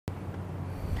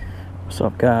What's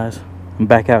up, guys? I'm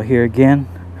back out here again.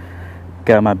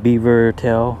 Got my beaver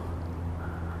tail,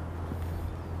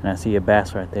 and I see a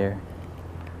bass right there.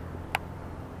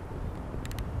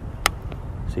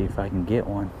 See if I can get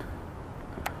one.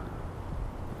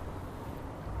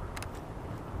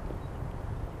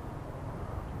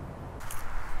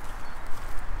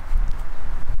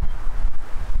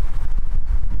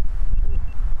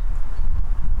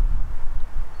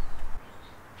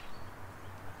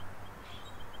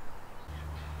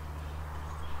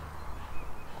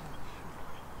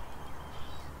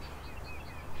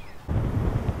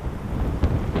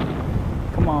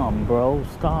 Come on, bro,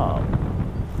 stop.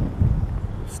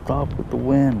 Stop with the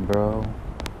wind, bro.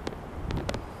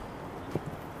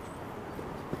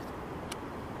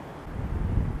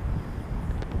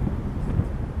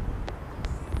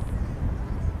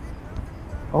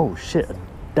 Oh shit,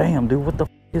 damn, dude, what the f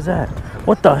is that?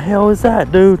 What the hell is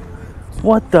that, dude?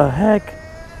 What the heck?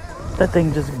 That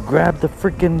thing just grabbed the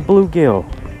freaking bluegill.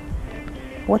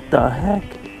 What the heck?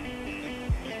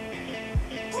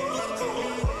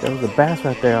 There was a bass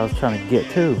right there I was trying to get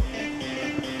too.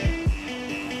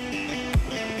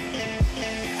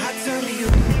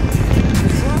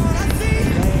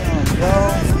 Damn,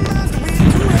 bro.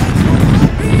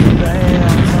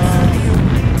 Damn,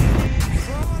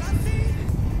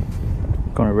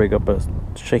 gonna rig up a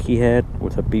shaky head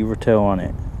with a beaver tail on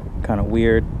it. Kind of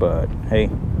weird, but hey,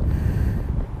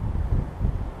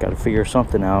 gotta figure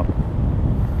something out.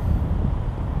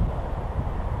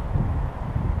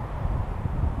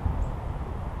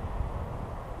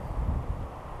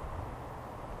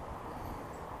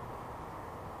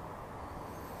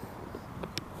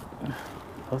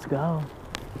 Let's go.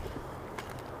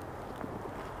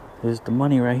 Here's the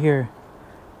money right here.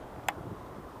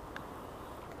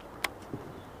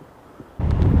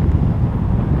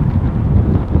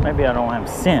 Maybe I don't have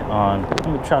scent on. Let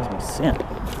me try some scent.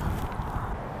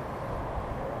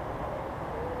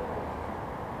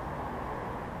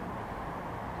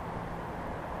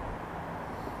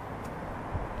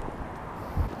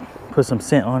 Put some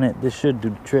scent on it. This should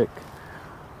do the trick.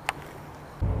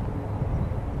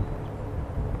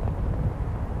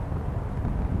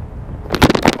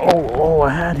 Oh, I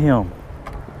had him.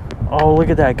 Oh, look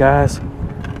at that, guys.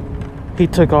 He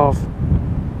took off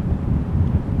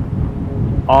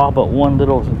all but one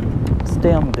little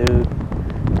stem, dude.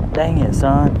 Dang it,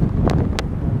 son.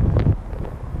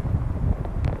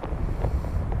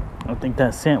 I don't think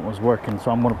that scent was working,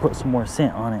 so I'm gonna put some more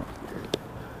scent on it.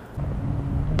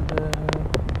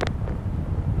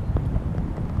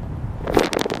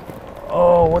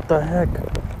 Oh, what the heck?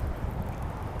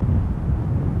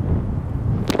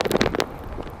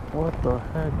 What the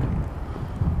heck?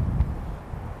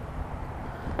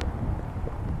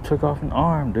 Took off an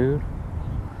arm, dude.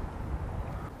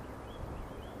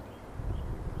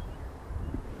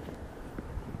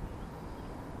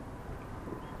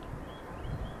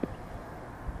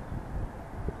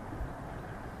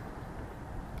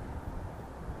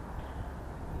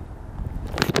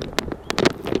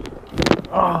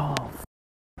 Oh.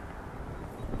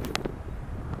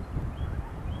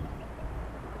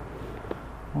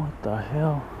 What the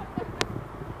hell?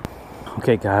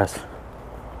 Okay, guys,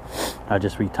 I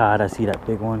just retied. I see that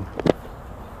big one.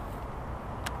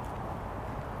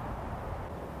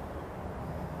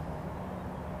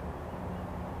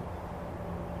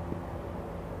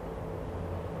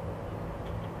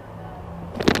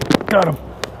 Got him.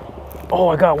 Oh,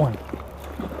 I got one.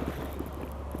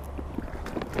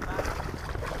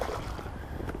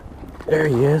 There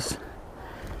he is.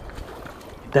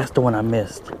 That's the one I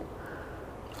missed.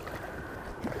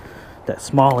 That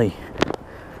smallie.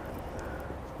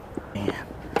 Man,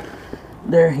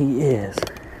 there he is.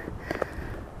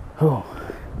 Oh,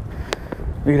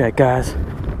 look at that, guys.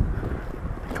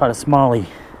 Caught a smallie.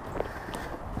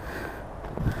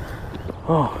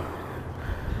 Oh,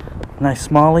 nice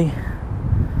smallie.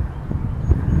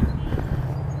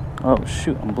 Oh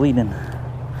shoot, I'm bleeding.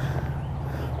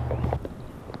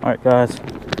 All right, guys,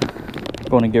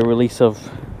 going to get a release of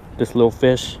this little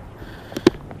fish.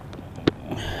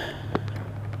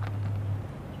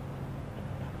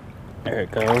 There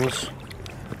it goes.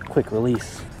 Quick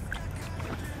release.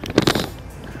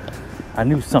 I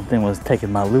knew something was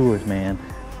taking my lures, man.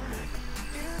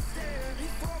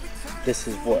 This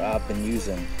is what I've been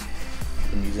using.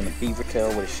 I've been using a beaver tail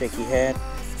with a shaky head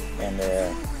and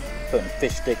putting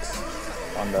fish sticks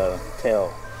on the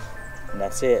tail. And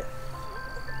that's it.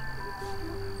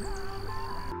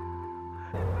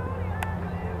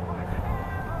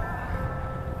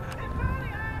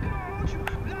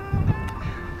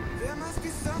 There must be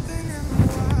something in the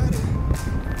water,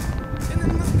 and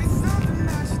there must be something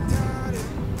that you done.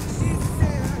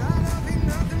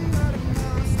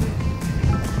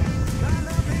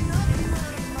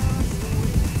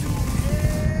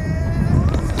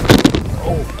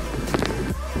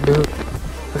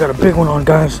 got a big one on,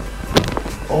 guys.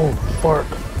 Oh, fuck.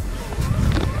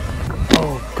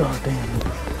 Oh, god damn.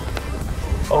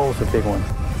 Oh, it's a big one.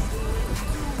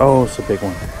 Oh, it's a big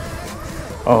one.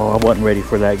 Oh, I wasn't ready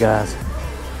for that, guys.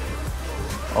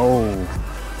 Oh.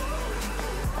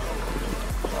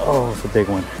 Oh, it's a big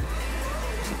one.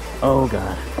 Oh,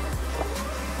 God.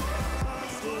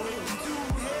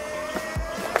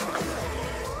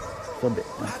 It's a big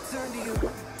one.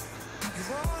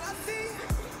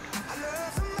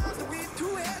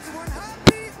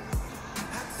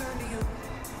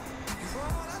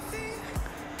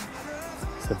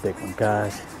 It's a big one,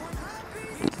 guys.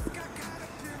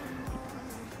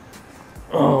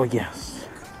 Oh, yes.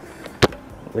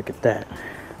 Look at that.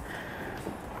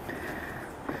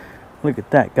 Look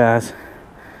at that, guys.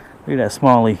 Look at that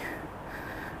smallie.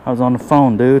 I was on the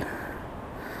phone, dude.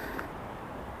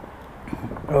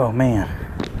 Oh, man.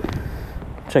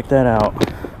 Check that out.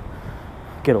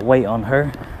 Get a weight on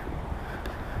her.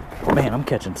 Man, I'm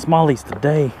catching smallies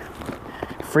today.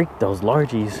 Freak those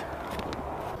largies.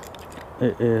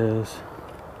 It is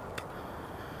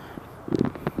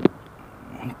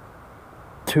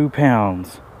 2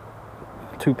 pounds.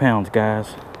 2 pounds,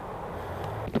 guys.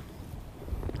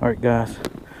 Alright, guys.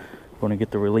 Going to get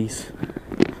the release.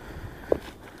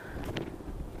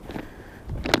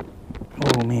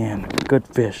 Oh, man. Good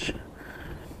fish.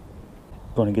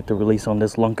 Going to get the release on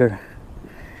this lunker.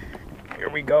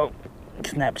 Here we go.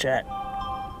 Snapchat.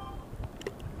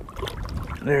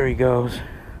 There he goes.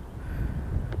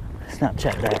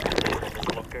 Snapchat that.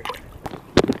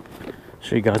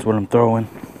 Show you guys what I'm throwing.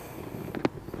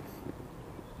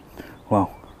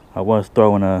 Well, I was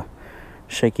throwing a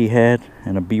shaky head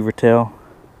and a beaver tail,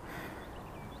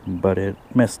 but it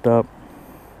messed up.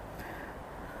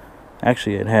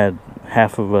 Actually, it had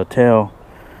half of a tail.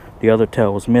 The other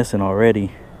tail was missing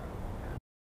already.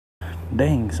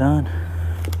 Dang, son.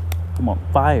 I'm on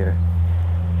fire.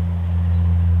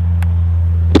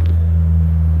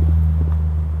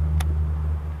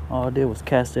 All I did was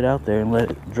cast it out there and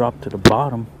let it drop to the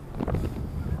bottom.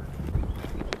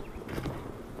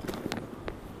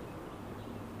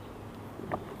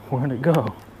 Where'd it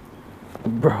go?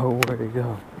 Bro, where'd it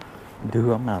go? Dude,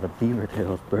 I'm out of beaver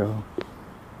tails, bro.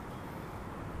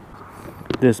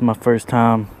 This is my first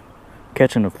time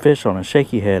catching a fish on a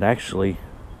shaky head, actually.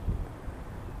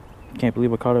 Can't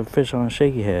believe I caught a fish on a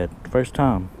shaky head. First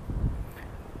time.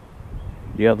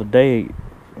 The other day,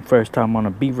 first time on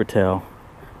a beaver tail.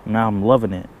 Now I'm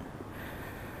loving it.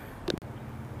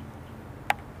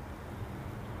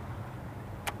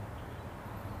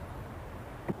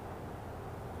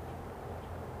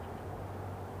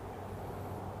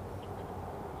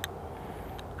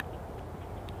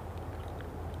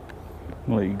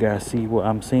 Let you guys see what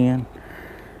I'm seeing.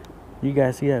 You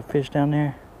guys see that fish down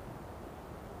there?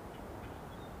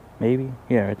 Maybe?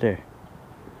 Yeah, right there.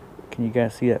 Can you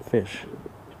guys see that fish?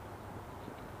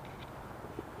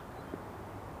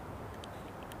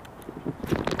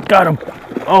 Got him!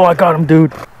 Oh, I got him,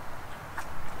 dude.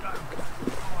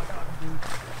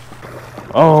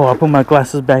 Oh, I put my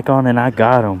glasses back on and I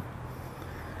got him.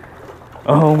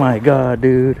 Oh my god,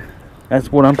 dude.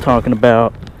 That's what I'm talking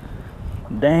about.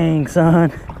 Dang,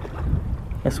 son.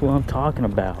 That's what I'm talking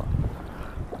about.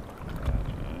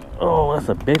 Oh, that's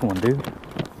a big one, dude.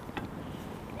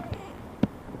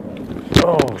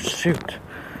 Oh, shoot.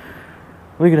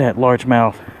 Look at that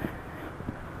largemouth.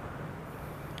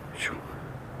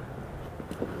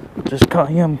 Just caught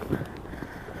him.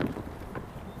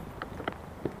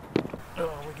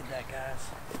 Oh, look at that, guys.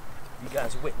 You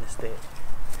guys witnessed it.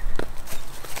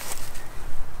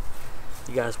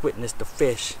 You guys witnessed the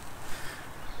fish.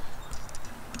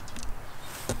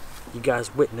 You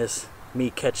guys witnessed me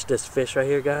catch this fish right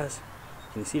here, guys.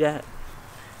 Can you see that?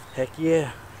 Heck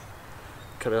yeah.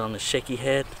 Cut it on the shaky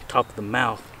head, top of the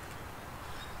mouth.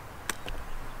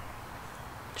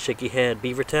 Shaky head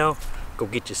beaver tail. Go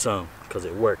get you some, because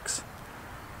it works.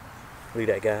 Look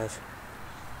at that, guys.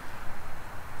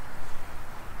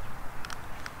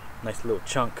 Nice little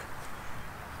chunk.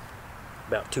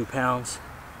 About 2 pounds.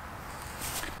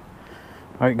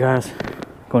 Alright, guys.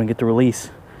 Going to get the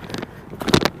release.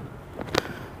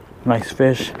 Nice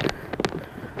fish.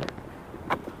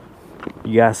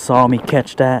 You guys saw me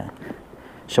catch that.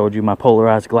 Showed you my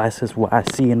polarized glasses, what I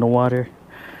see in the water.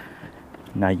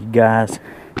 Now you guys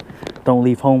don't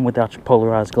leave home without your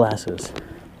polarized glasses.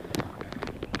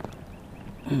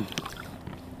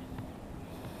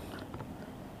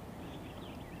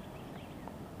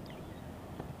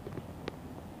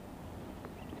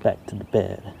 Back to the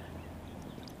bed.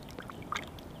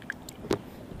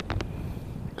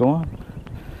 Go on.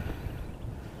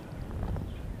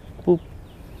 Boop.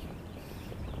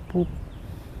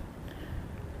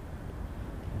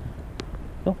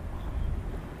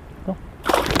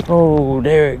 Oh,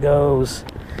 there it goes.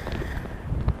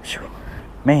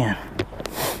 Man.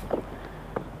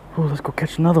 Oh, let's go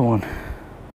catch another one.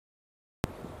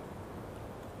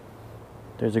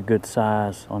 There's a good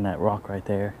size on that rock right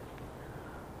there.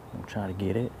 I'm trying to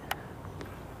get it.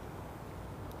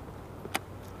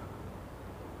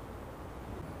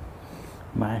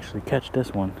 Might actually catch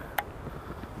this one.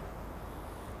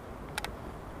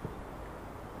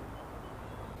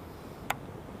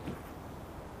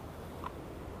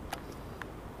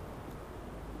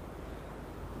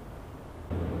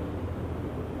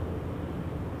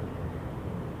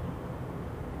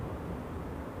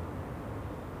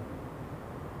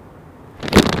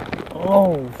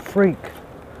 Oh, freak.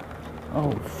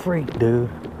 Oh, freak, dude.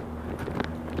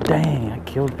 Dang, I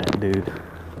killed that dude.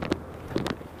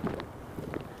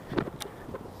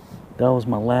 That was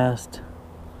my last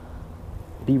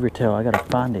beaver tail. I gotta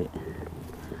find it.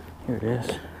 Here it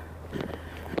is.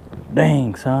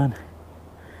 Dang, son.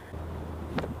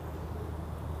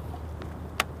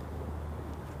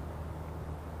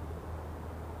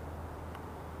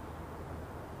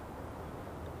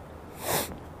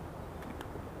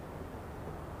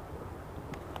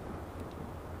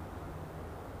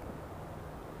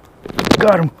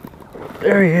 Got him.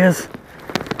 There he is.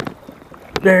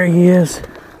 There he is.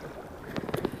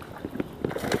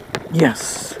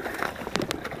 Yes.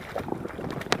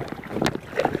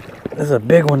 This is a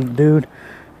big one, dude.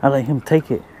 I let him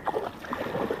take it.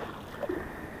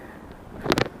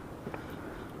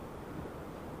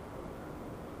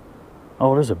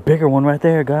 Oh, there's a bigger one right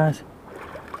there, guys.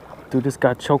 Dude, this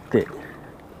guy choked it.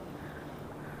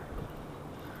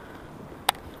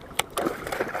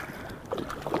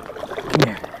 Come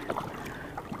here.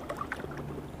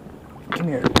 Come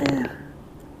here, man.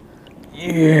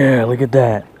 Yeah, look at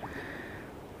that.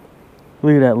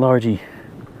 Look at that largie.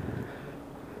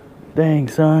 Dang,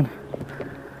 son.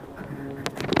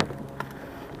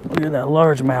 Look at that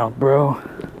largemouth, bro.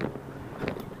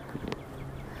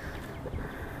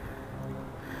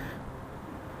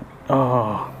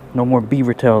 Oh, no more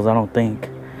beaver tails, I don't think.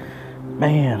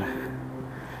 Man.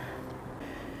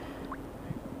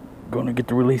 Gonna get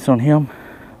the release on him.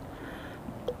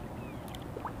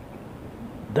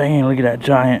 Dang, look at that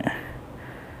giant.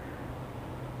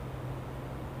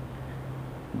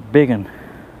 Biggin.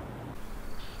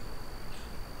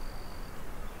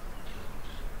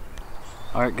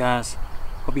 Alright guys,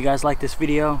 hope you guys like this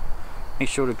video. Make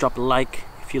sure to drop a like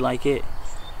if you like it.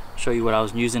 Show you what I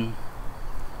was using.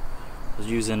 I was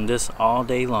using this all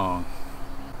day long.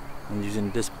 I'm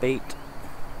using this bait.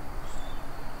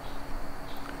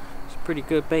 It's a pretty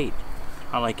good bait.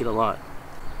 I like it a lot.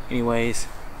 Anyways,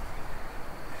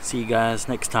 see you guys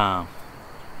next time.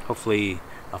 Hopefully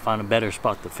I'll find a better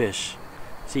spot to fish.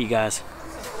 See you guys.